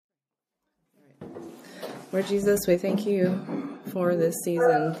Lord Jesus, we thank you for this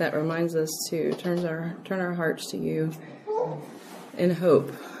season that reminds us to turn our hearts to you in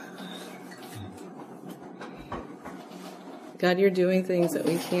hope. God, you're doing things that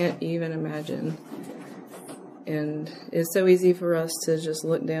we can't even imagine. And it's so easy for us to just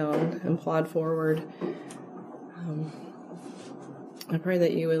look down and plod forward. I pray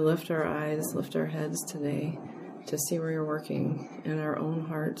that you would lift our eyes, lift our heads today to see where you're working in our own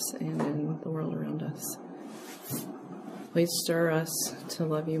hearts and in the world around us. Please stir us to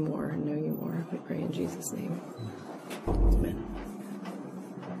love you more and know you more. We pray in Jesus' name. Amen.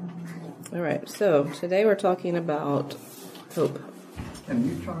 All right, so today we're talking about hope. Can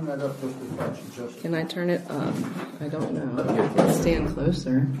you turn that up just a touch? Can I turn it up? I don't know. I can stand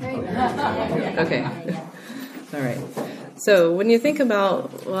closer. Okay. All right. So when you think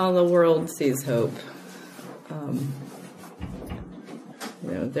about, well, the world sees hope.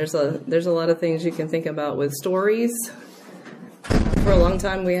 There's a lot of things you can think about with stories. For a long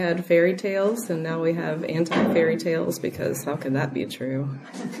time we had fairy tales, and now we have anti-fairy tales, because how could that be true?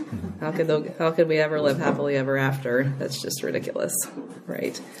 How could we ever live happily ever after? That's just ridiculous,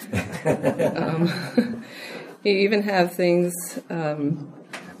 right? You even have things.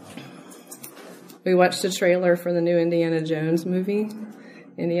 We watched a trailer for the new Indiana Jones movie.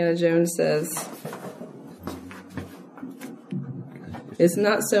 Indiana Jones says, "It's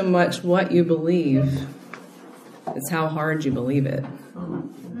not so much what you believe, it's how hard you believe it."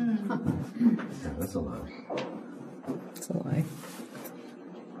 That's a lie. That's a lie.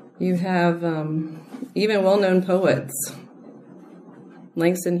 You have even well-known poets.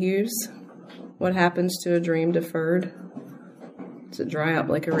 Langston Hughes, "What happens to a dream deferred? Does it dry up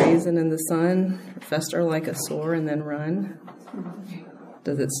like a raisin in the sun, or fester like a sore and then run?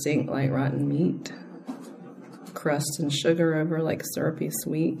 Does it stink like rotten meat? Crust and sugar over like syrupy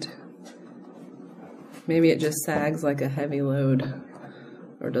sweet? Maybe it just sags like a heavy load,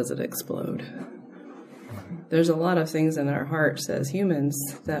 or does it explode?" There's a lot of things in our hearts as humans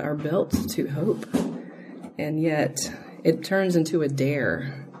that are built to hope, and yet it turns into a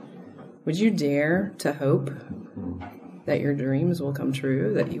dare. Would you dare to hope that your dreams will come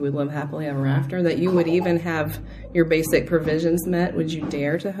true, that you would live happily ever after, that you would even have your basic provisions met? Would you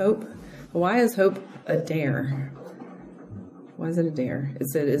dare to hope? Why is hope a dare? Why is it a dare?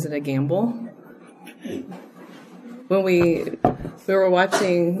 Is it a gamble? When we were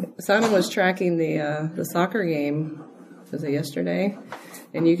watching, Simon was tracking the soccer game, was it yesterday?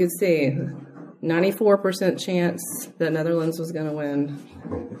 And you could see 94% chance that Netherlands was going to win.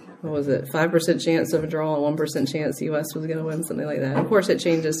 What was it? 5% chance of a draw and 1% chance the U.S. was going to win, something like that. Of course, it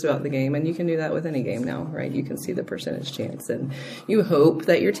changes throughout the game, and you can do that with any game now, right? You can see the percentage chance, and you hope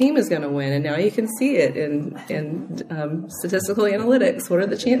that your team is going to win, and now you can see it in statistical analytics. What are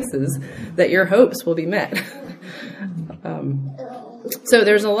the chances that your hopes will be met? So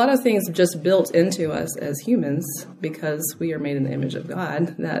there's a lot of things just built into us as humans, because we are made in the image of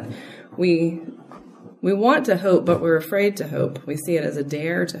God, that we want to hope, but we're afraid to hope. We see it as a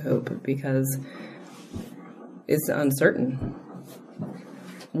dare to hope because it's uncertain.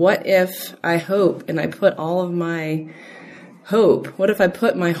 What if I hope and I put all of my hope? What if I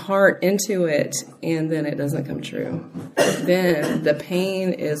put my heart into it and then it doesn't come true? Then the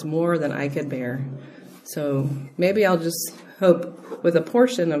pain is more than I could bear. So maybe I'll just hope with a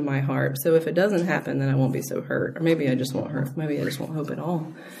portion of my heart. So if it doesn't happen, then I won't be so hurt. Or maybe I just won't hurt. Maybe I just won't hope at all,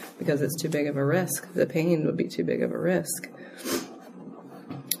 because it's too big of a risk. The pain would be too big of a risk.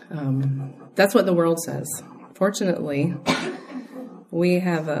 That's what the world says. Fortunately, we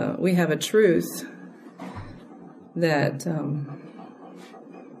have a truth that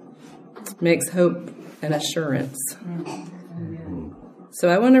makes hope an assurance. So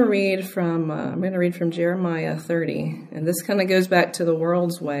I want to read from, I'm going to read from Jeremiah 30, and this kind of goes back to the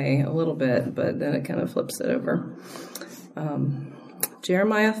world's way a little bit, but then it kind of flips it over.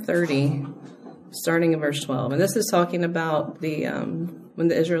 Jeremiah 30, starting in verse 12, and this is talking about the when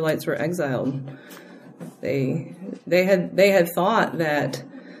the Israelites were exiled. They had thought that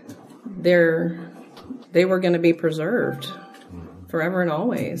they were going to be preserved forever and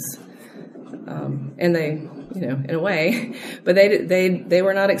always, and they. In a way, but they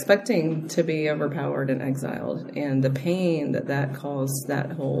were not expecting to be overpowered and exiled, and the pain that caused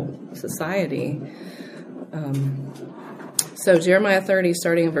that whole society. So Jeremiah 30,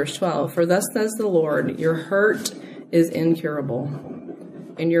 starting in verse 12, "For thus says the Lord, your hurt is incurable,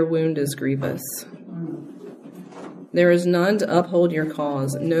 and your wound is grievous. There is none to uphold your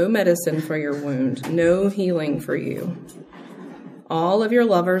cause, no medicine for your wound, no healing for you. All of your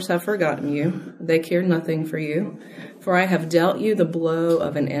lovers have forgotten you. They care nothing for you. For I have dealt you the blow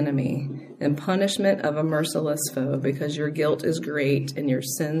of an enemy and punishment of a merciless foe, because your guilt is great and your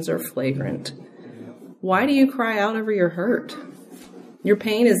sins are flagrant. Why do you cry out over your hurt? Your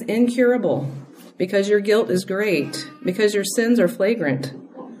pain is incurable, because your guilt is great, because your sins are flagrant.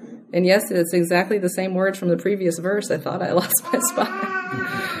 And yes, it's exactly the same words from the previous verse. I thought I lost my spot.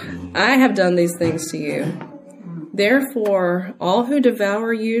 I have done these things to you. Therefore, all who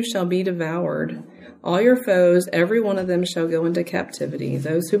devour you shall be devoured. All your foes, every one of them shall go into captivity.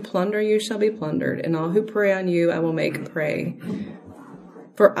 Those who plunder you shall be plundered, and all who prey on you I will make prey.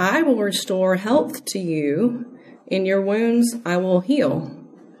 For I will restore health to you. In your wounds I will heal,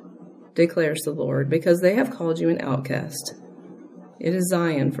 declares the Lord, because they have called you an outcast. It is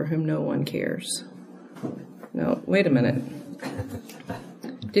Zion for whom no one cares. No, wait a minute.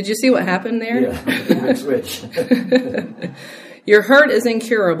 Did you see what happened there? Yeah, switch. Your hurt is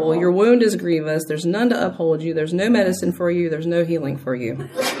incurable. Your wound is grievous. There's none to uphold you. There's no medicine for you. There's no healing for you.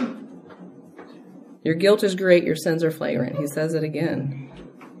 Your guilt is great. Your sins are flagrant. He says it again.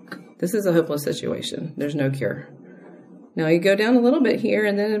 This is a hopeless situation. There's no cure. Now you go down a little bit here,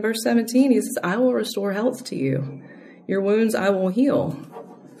 and then in verse 17, he says, I will restore health to you. Your wounds I will heal.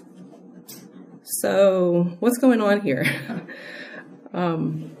 So what's going on here?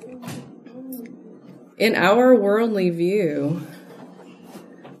 In our worldly view,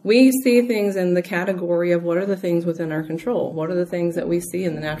 we see things in the category of what are the things within our control? What are the things that we see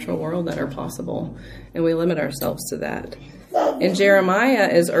in the natural world that are possible? And we limit ourselves to that. And Jeremiah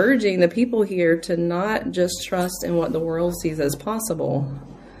is urging the people here to not just trust in what the world sees as possible,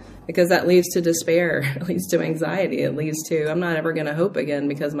 because that leads to despair, it leads to anxiety, it leads to, I'm not ever going to hope again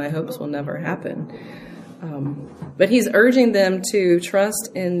because my hopes will never happen. But he's urging them to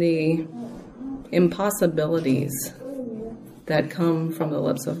trust in the impossibilities that come from the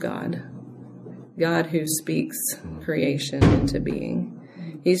lips of God. God who speaks creation into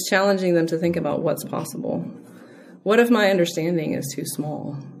being. He's challenging them to think about what's possible. What if my understanding is too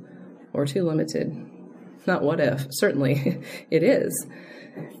small or too limited? Not what if, certainly it is.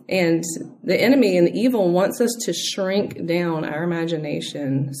 And the enemy and the evil wants us to shrink down our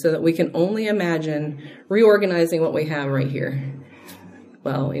imagination so that we can only imagine reorganizing what we have right here.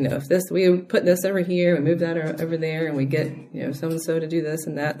 Well, if we put this over here, we move that over there, and we get, so-and-so to do this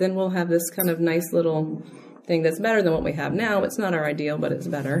and that, then we'll have this kind of nice little thing that's better than what we have now. It's not our ideal, but it's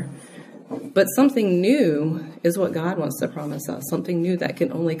better. But something new is what God wants to promise us. Something new that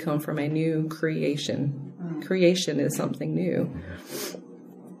can only come from a new creation. Creation is something new.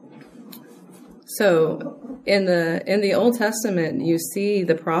 So in the Old Testament, you see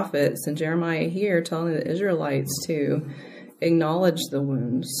the prophets and Jeremiah here telling the Israelites to acknowledge the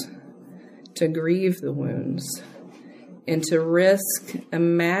wounds, to grieve the wounds, and to risk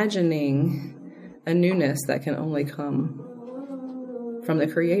imagining a newness that can only come from the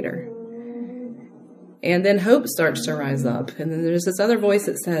Creator. And then hope starts to rise up. And then there's this other voice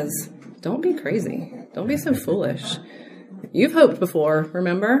that says, don't be crazy. Don't be so foolish. You've hoped before,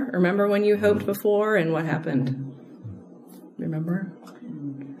 remember? Remember when you hoped before and what happened? Remember?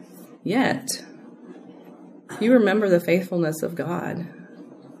 Yet, you remember the faithfulness of God.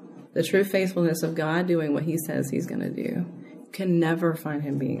 The true faithfulness of God doing what he says he's going to do. You can never find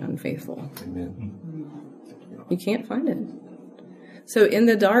him being unfaithful. Amen. You can't find it. So in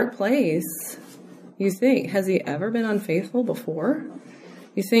the dark place, you think, has he ever been unfaithful before?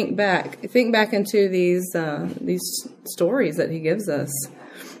 You think back into these stories that he gives us.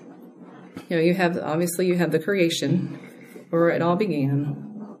 You have the creation, where it all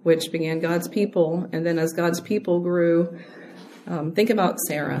began, which began God's people, and then as God's people grew, think about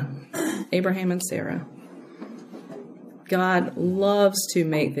Sarah, Abraham and Sarah. God loves to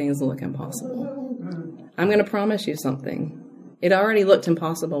make things look impossible. I'm going to promise you something. It already looked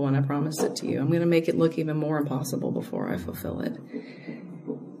impossible when I promised it to you. I'm going to make it look even more impossible before I fulfill it.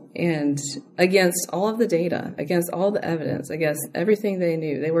 And against all of the data, against all the evidence, against everything they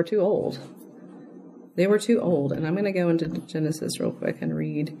knew, they were too old. They were too old. And I'm going to go into Genesis real quick and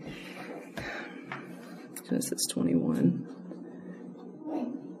read Genesis 21.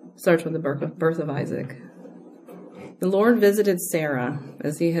 Starts with the birth of Isaac. The Lord visited Sarah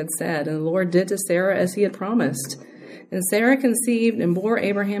as he had said, and the Lord did to Sarah as he had promised. And Sarah conceived and bore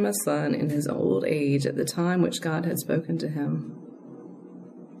Abraham a son in his old age at the time which God had spoken to him.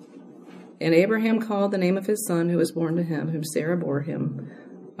 And Abraham called the name of his son who was born to him, whom Sarah bore him,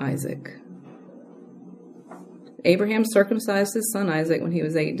 Isaac. Abraham circumcised his son Isaac when he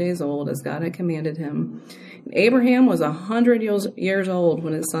was 8 days old, as God had commanded him. And Abraham was 100 years old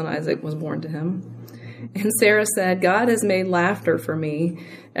when his son Isaac was born to him. And Sarah said, God has made laughter for me.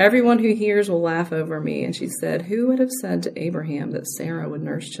 Everyone who hears will laugh over me. And she said, who would have said to Abraham that Sarah would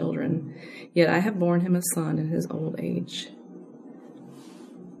nurse children? Yet I have borne him a son in his old age.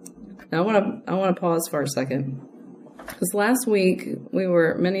 Now I want to pause for a second. Because last week,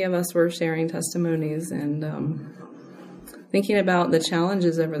 many of us were sharing testimonies and thinking about the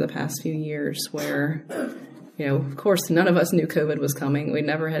challenges over the past few years where, of course, none of us knew COVID was coming. We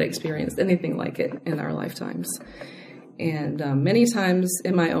never had experienced anything like it in our lifetimes. And many times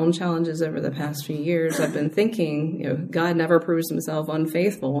in my own challenges over the past few years, I've been thinking, God never proves himself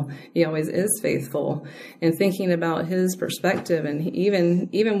unfaithful. He always is faithful. And thinking about his perspective and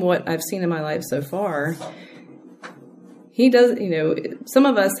even what I've seen in my life so far, he does, some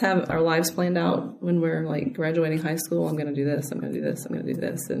of us have our lives planned out when we're like graduating high school. I'm going to do this, I'm going to do this, I'm going to do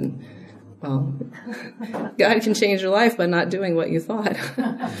this. And well, God can change your life by not doing what you thought.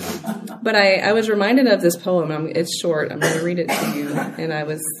 But I was reminded of this poem. It's short. I'm going to read it to you. And I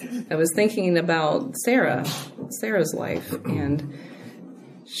was thinking about Sarah's life. And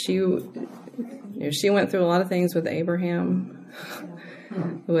she went through a lot of things with Abraham,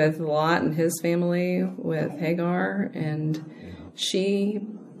 with Lot and his family, with Hagar, and she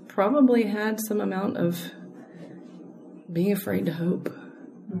probably had some amount of being afraid to hope.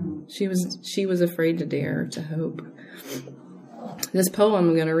 She was afraid to dare to hope. This poem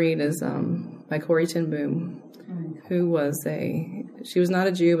I'm going to read is by Corrie ten Boom, who she was not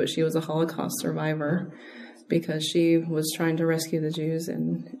a Jew, but she was a Holocaust survivor because she was trying to rescue the Jews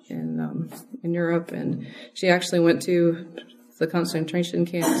in Europe, and she actually went to the concentration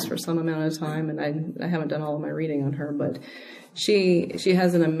camps for some amount of time, and I haven't done all of my reading on her, but she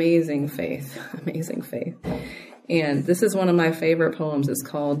has an amazing faith. And this is one of my favorite poems. It's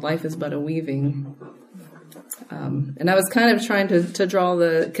called Life is But a Weaving. And I was kind of trying to draw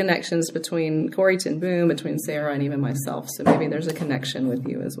the connections between Corrie ten Boom, between Sarah, and even myself. So maybe there's a connection with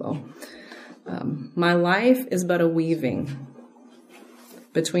you as well. My life is but a weaving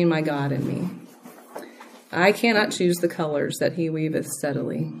between my God and me. I cannot choose the colors that he weaveth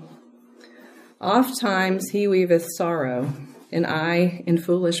steadily. Oft times he weaveth sorrow, and I, in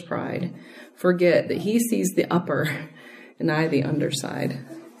foolish pride, forget that he sees the upper and I the underside.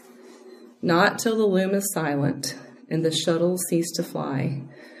 Not till the loom is silent and the shuttles cease to fly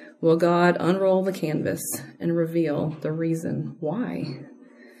will God unroll the canvas and reveal the reason why.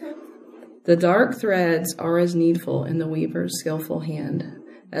 The dark threads are as needful in the weaver's skillful hand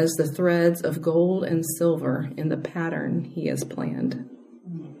as the threads of gold and silver in the pattern he has planned.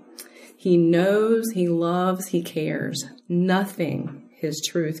 He knows, he loves, he cares. Nothing his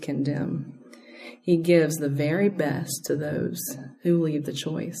truth can dim. He gives the very best to those who leave the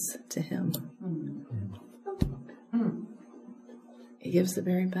choice to him. He gives the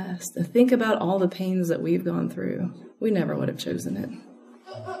very best. And think about all the pains that we've gone through. We never would have chosen it.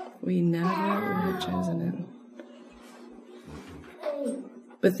 We never would have chosen it.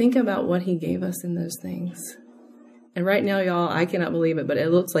 But think about what he gave us in those things. And right now, y'all, I cannot believe it, but it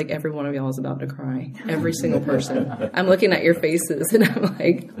looks like every one of y'all is about to cry. Every single person. I'm looking at your faces, and I'm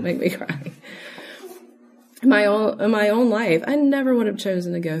like, make me cry. In my own life, I never would have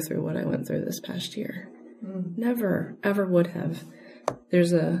chosen to go through what I went through this past year. Never, ever would have.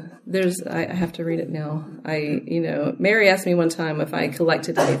 I have to read it now. Mary asked me one time if I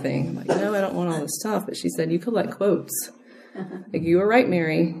collected anything. I'm like, no, I don't want all this stuff. But she said, you collect quotes. Like, you were right,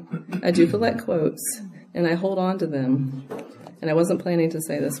 Mary. I do collect quotes, and I hold on to them. And I wasn't planning to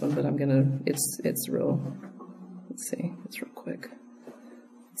say this one, but I'm gonna. It's real. Let's see. It's real quick.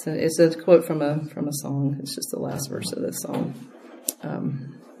 It's a quote from a song. It's just the last verse of this song.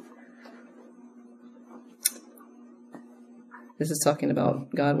 This is talking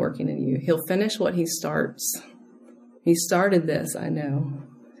about God working in you. He'll finish what he starts. He started this, I know.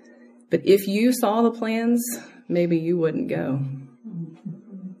 But if you saw the plans, maybe you wouldn't go.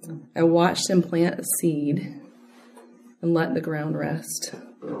 I watched him plant a seed and let the ground rest.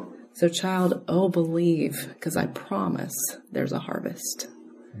 So, child, oh, believe, because I promise there's a harvest.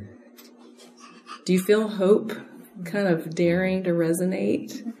 Do you feel hope kind of daring to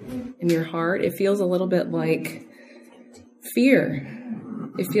resonate in your heart? It feels a little bit like fear.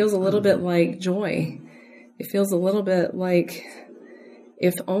 It feels a little bit like joy. It feels a little bit like,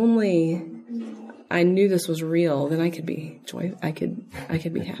 if only I knew this was real, then I could be joy. I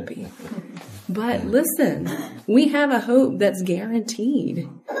could be happy. But listen, we have a hope that's guaranteed.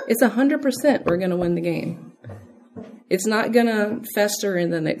 It's 100% we're going to win the game. It's not going to fester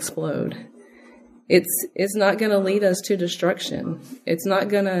and then explode. It's not going to lead us to destruction. It's not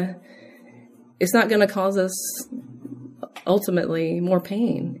going to cause us ultimately more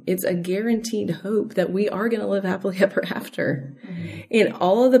pain. It's a guaranteed hope that we are going to live happily ever after. And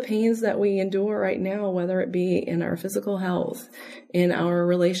all of the pains that we endure right now, whether it be in our physical health, in our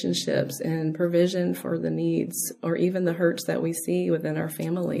relationships, and provision for the needs, or even the hurts that we see within our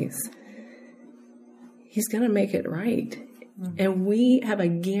families, He's going to make it right. And we have a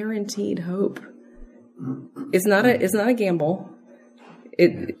guaranteed hope. It's not a gamble.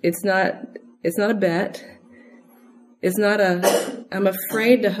 It's not a bet. It's not I'm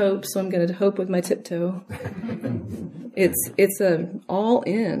afraid to hope, so I'm going to hope with my tiptoe. It's a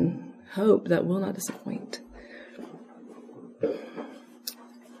all-in hope that will not disappoint.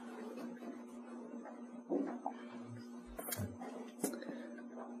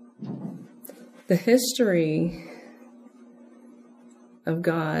 The history of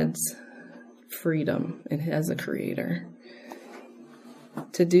God's freedom and as a creator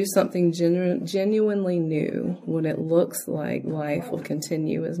to do something genuinely new when it looks like life will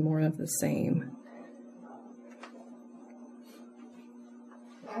continue as more of the same.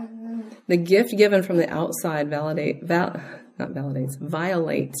 The gift given from the outside violates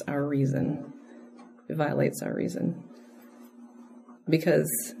our reason. It violates our reason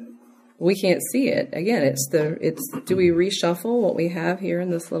because we can't see it. Again, it's do we reshuffle what we have here in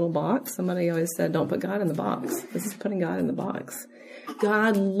this little box? Somebody always said, don't put God in the box. This is putting God in the box.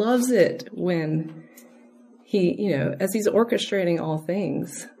 God loves it when He, as He's orchestrating all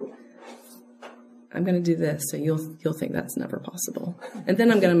things, I'm going to do this, so you'll think that's never possible. And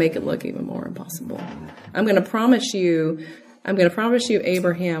then I'm going to make it look even more impossible. I'm going to promise you,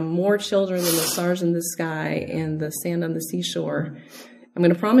 Abraham, more children than the stars in the sky and the sand on the seashore. I'm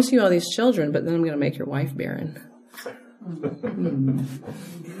going to promise you all these children, but then I'm going to make your wife barren.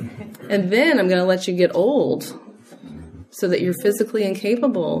 And then I'm going to let you get old so that you're physically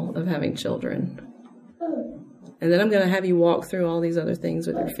incapable of having children. And then I'm going to have you walk through all these other things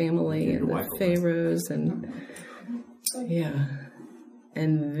with your family and the pharaohs and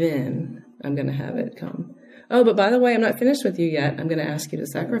and then I'm going to have it come. Oh, but by the way, I'm not finished with you yet. I'm going to ask you to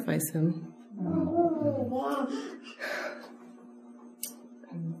sacrifice him.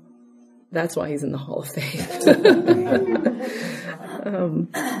 That's why he's in the Hall of Faith.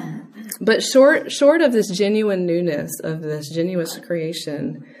 But short of this genuine newness, of this genuine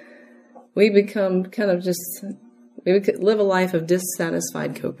creation, we become we live a life of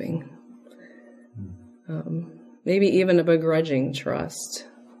dissatisfied coping. Maybe even a begrudging trust.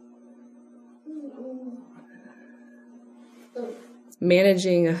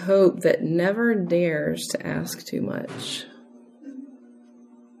 Managing a hope that never dares to ask too much.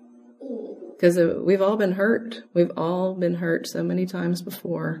 Because we've all been hurt. We've all been hurt so many times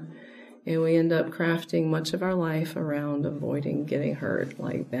before. And we end up crafting much of our life around avoiding getting hurt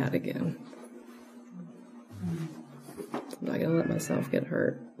like that again. I'm not going to let myself get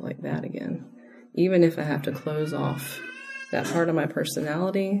hurt like that again. Even if I have to close off that part of my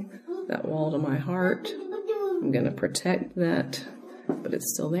personality, that wall to my heart, I'm going to protect that. But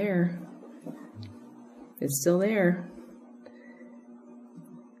it's still there. It's still there.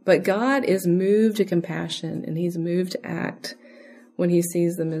 But God is moved to compassion, and he's moved to act when he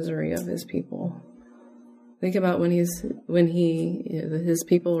sees the misery of his people. Think about when his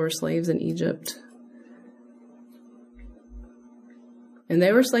people were slaves in Egypt. And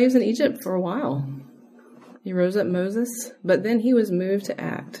they were slaves in Egypt for a while. He rose up Moses, but then he was moved to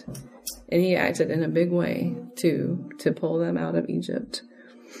act. And he acted in a big way to pull them out of Egypt.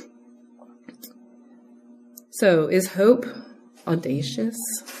 So is hope audacious?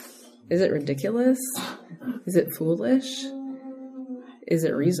 Is it ridiculous? Is it foolish? Is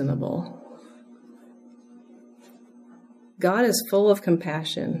it reasonable? God is full of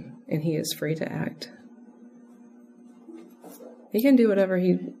compassion, and he is free to act. He can do whatever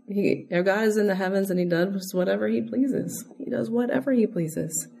God is in the heavens, and he does whatever he pleases. He does whatever he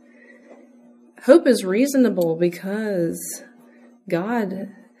pleases. Hope is reasonable because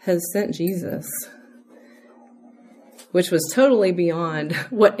God has sent Jesus, which was totally beyond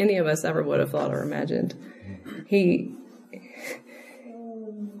what any of us ever would have thought or imagined.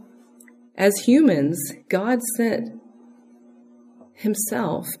 As humans, God sent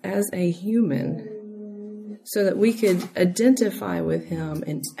himself as a human so that we could identify with him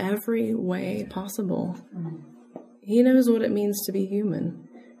in every way possible. He knows what it means to be human.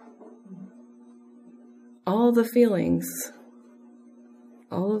 All the feelings,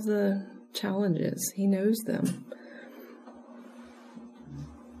 all of the challenges, he knows them.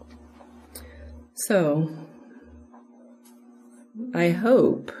 So, I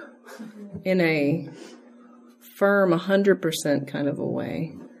hope in a firm 100% kind of a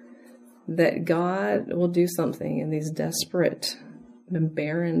way that God will do something in these desperate and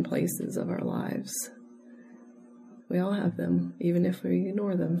barren places of our lives. We all have them, even if we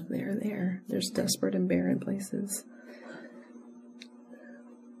ignore them. They're there. There's desperate and barren places.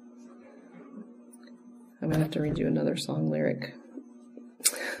 I'm going to have to read you another song lyric.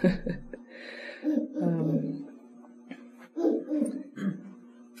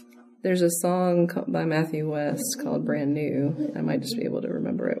 There's a song by Matthew West called Brand New. I might just be able to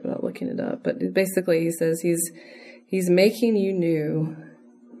remember it without looking it up. But basically he says he's making you new.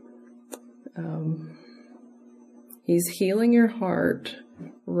 He's healing your heart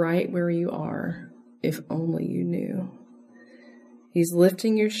right where you are, if only you knew. He's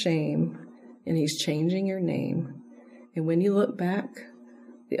lifting your shame, and he's changing your name. And when you look back,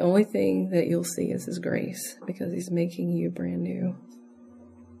 the only thing that you'll see is his grace, because he's making you brand new.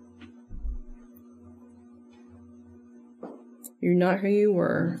 You're not who you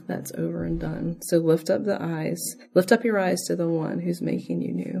were. That's over and done. So lift up your eyes to the one who's making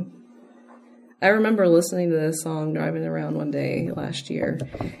you new. I remember listening to this song driving around one day last year,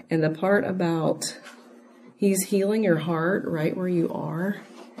 and the part about he's healing your heart right where you are,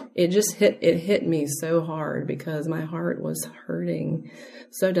 it hit me so hard, because my heart was hurting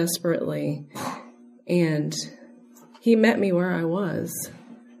so desperately, and he met me where I was.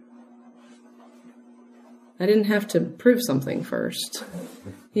 I didn't have to prove something first.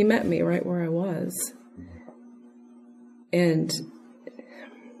 He met me right where I was. And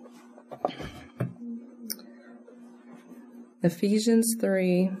Ephesians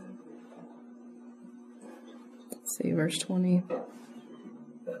 3, let's see, verse 20.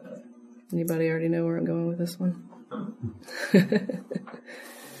 Anybody already know where I'm going with this one?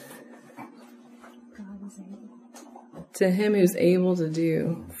 To him who's able to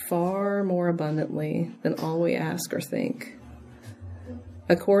do far more abundantly than all we ask or think,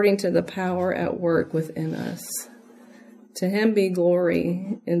 according to the power at work within us. To him be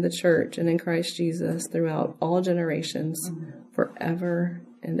glory in the church and in Christ Jesus throughout all generations, forever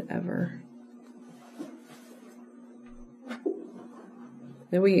and ever.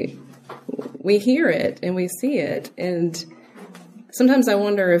 Now we hear it and we see it, and sometimes I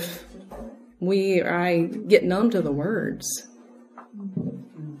wonder if I get numb to the words.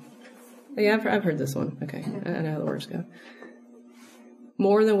 Yeah, I've heard this one. Okay, I know how the words go.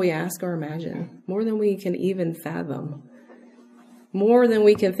 More than we ask or imagine, more than we can even fathom, more than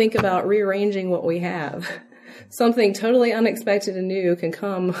we can think about rearranging what we have. Something totally unexpected and new can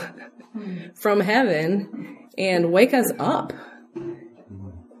come from heaven and wake us up.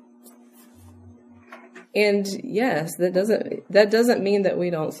 And yes, that doesn't mean that we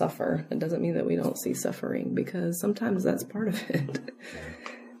don't suffer. It doesn't mean that we don't see suffering, because sometimes that's part of it,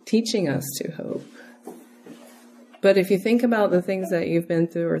 teaching us to hope. But if you think about the things that you've been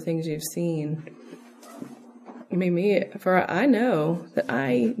through or things you've seen, I know that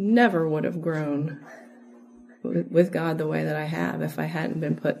I never would have grown with God the way that I have if I hadn't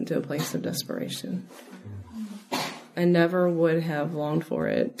been put into a place of desperation. I never would have longed for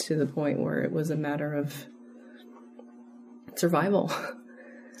it to the point where it was a matter of survival.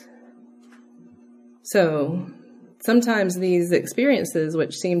 So sometimes these experiences,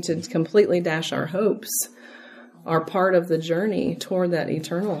 which seem to completely dash our hopes, are part of the journey toward that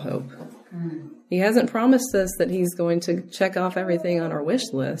eternal hope. He hasn't promised us that he's going to check off everything on our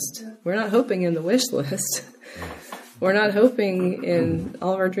wish list. We're not hoping in the wish list. We're not hoping in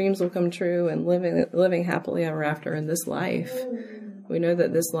all of our dreams will come true and living happily ever after in this life. We know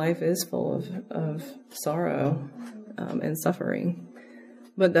that this life is full of sorrow and suffering.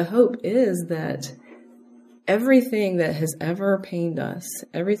 But the hope is that everything that has ever pained us,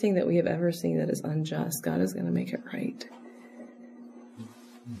 everything that we have ever seen that is unjust, God is going to make it right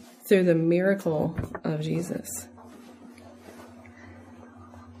through the miracle of Jesus.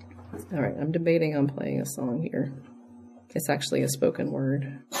 All right, I'm debating on playing a song here. It's actually a spoken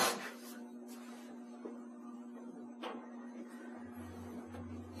word. I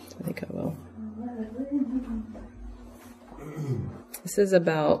think I will. This is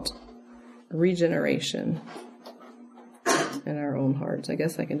about regeneration in our own hearts. I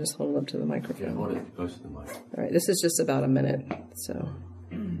guess I can just hold it up to the microphone. Yeah, hold it close to the mic. All right, this is just about a minute, so.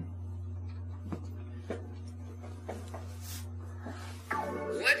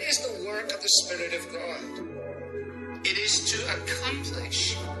 What is the work of the Spirit of God? It is to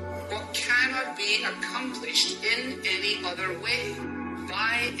accomplish what cannot be accomplished in any other way,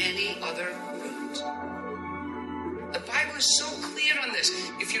 by any other route. The Bible is so clear on this.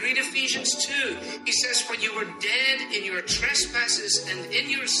 If you read Ephesians 2, he says, when you were dead in your trespasses and in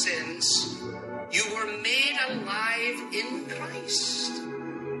your sins, you were made alive in Christ.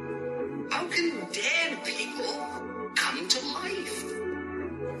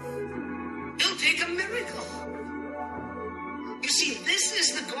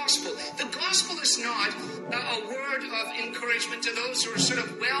 word of encouragement to those who are sort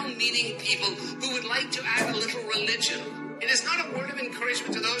of well-meaning people who would like to add a little religion. It is not a word of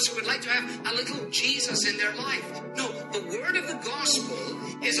encouragement to those who would like to have a little Jesus in their life. No, the word of the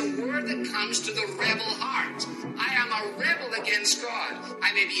gospel is a word that comes to the rebel heart. I am a rebel against God.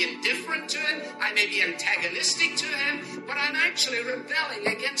 I may be indifferent to Him, I may be antagonistic to Him, but I'm actually rebelling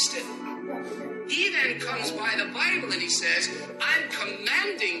against Him. He then comes by the Bible and he says, I'm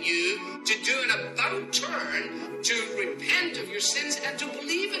commanding you to do an about turn, to repent of your sins and to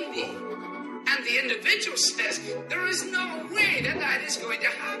believe in me. And the individual says, there is no way that is going to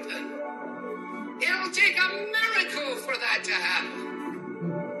happen. It'll take a miracle for that to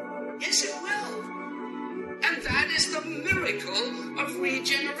happen. Yes, it will. And that is the miracle of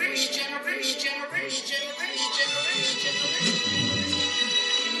regeneration. Generation.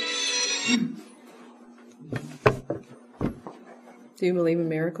 Do you believe in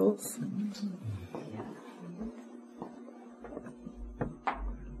miracles?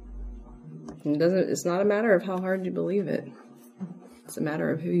 It's not a matter of how hard you believe it. It's a matter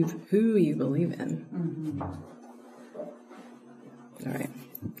of who you believe in. Mm-hmm. All right,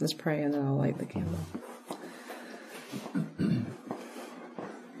 let's pray and then I'll light the candle.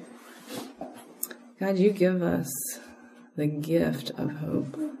 God, you give us the gift of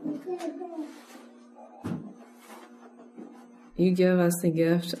hope. You give us the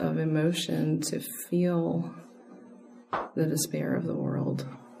gift of emotion to feel the despair of the world,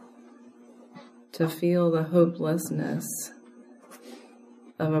 to feel the hopelessness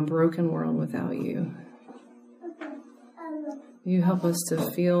of a broken world without you. You help us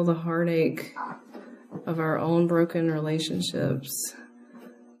to feel the heartache of our own broken relationships,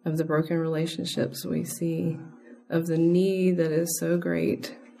 of the broken relationships we see, of the need that is so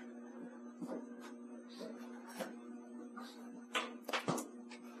great.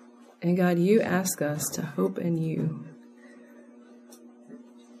 And God, you ask us to hope in you.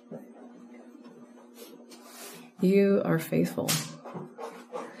 You are faithful.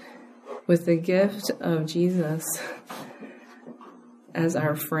 With the gift of Jesus as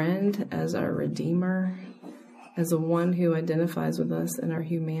our friend, as our Redeemer, as the one who identifies with us in our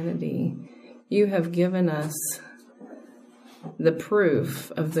humanity, you have given us the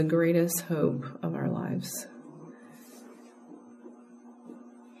proof of the greatest hope of our lives.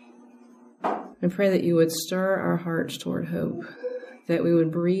 I pray that you would stir our hearts toward hope, that we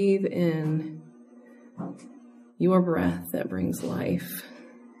would breathe in your breath that brings life,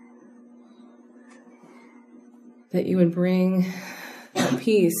 that you would bring that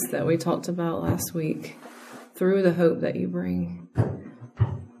peace that we talked about last week through the hope that you bring.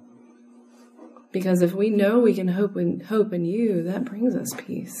 Because if we know we can hope in you, that brings us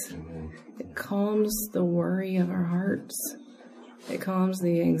peace. It calms the worry of our hearts. It calms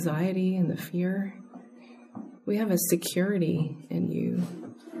the anxiety and the fear. We have a security in you.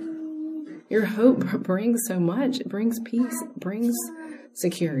 Your hope brings so much. It brings peace. It brings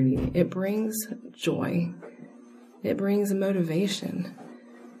security. It brings joy. It brings motivation.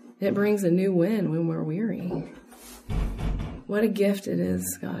 It brings a new wind when we're weary. What a gift it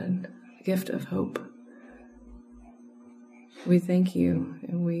is, God. A gift of hope. We thank you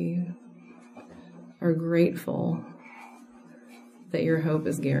and we are grateful that your hope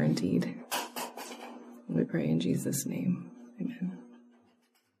is guaranteed. We pray in Jesus' name. Amen.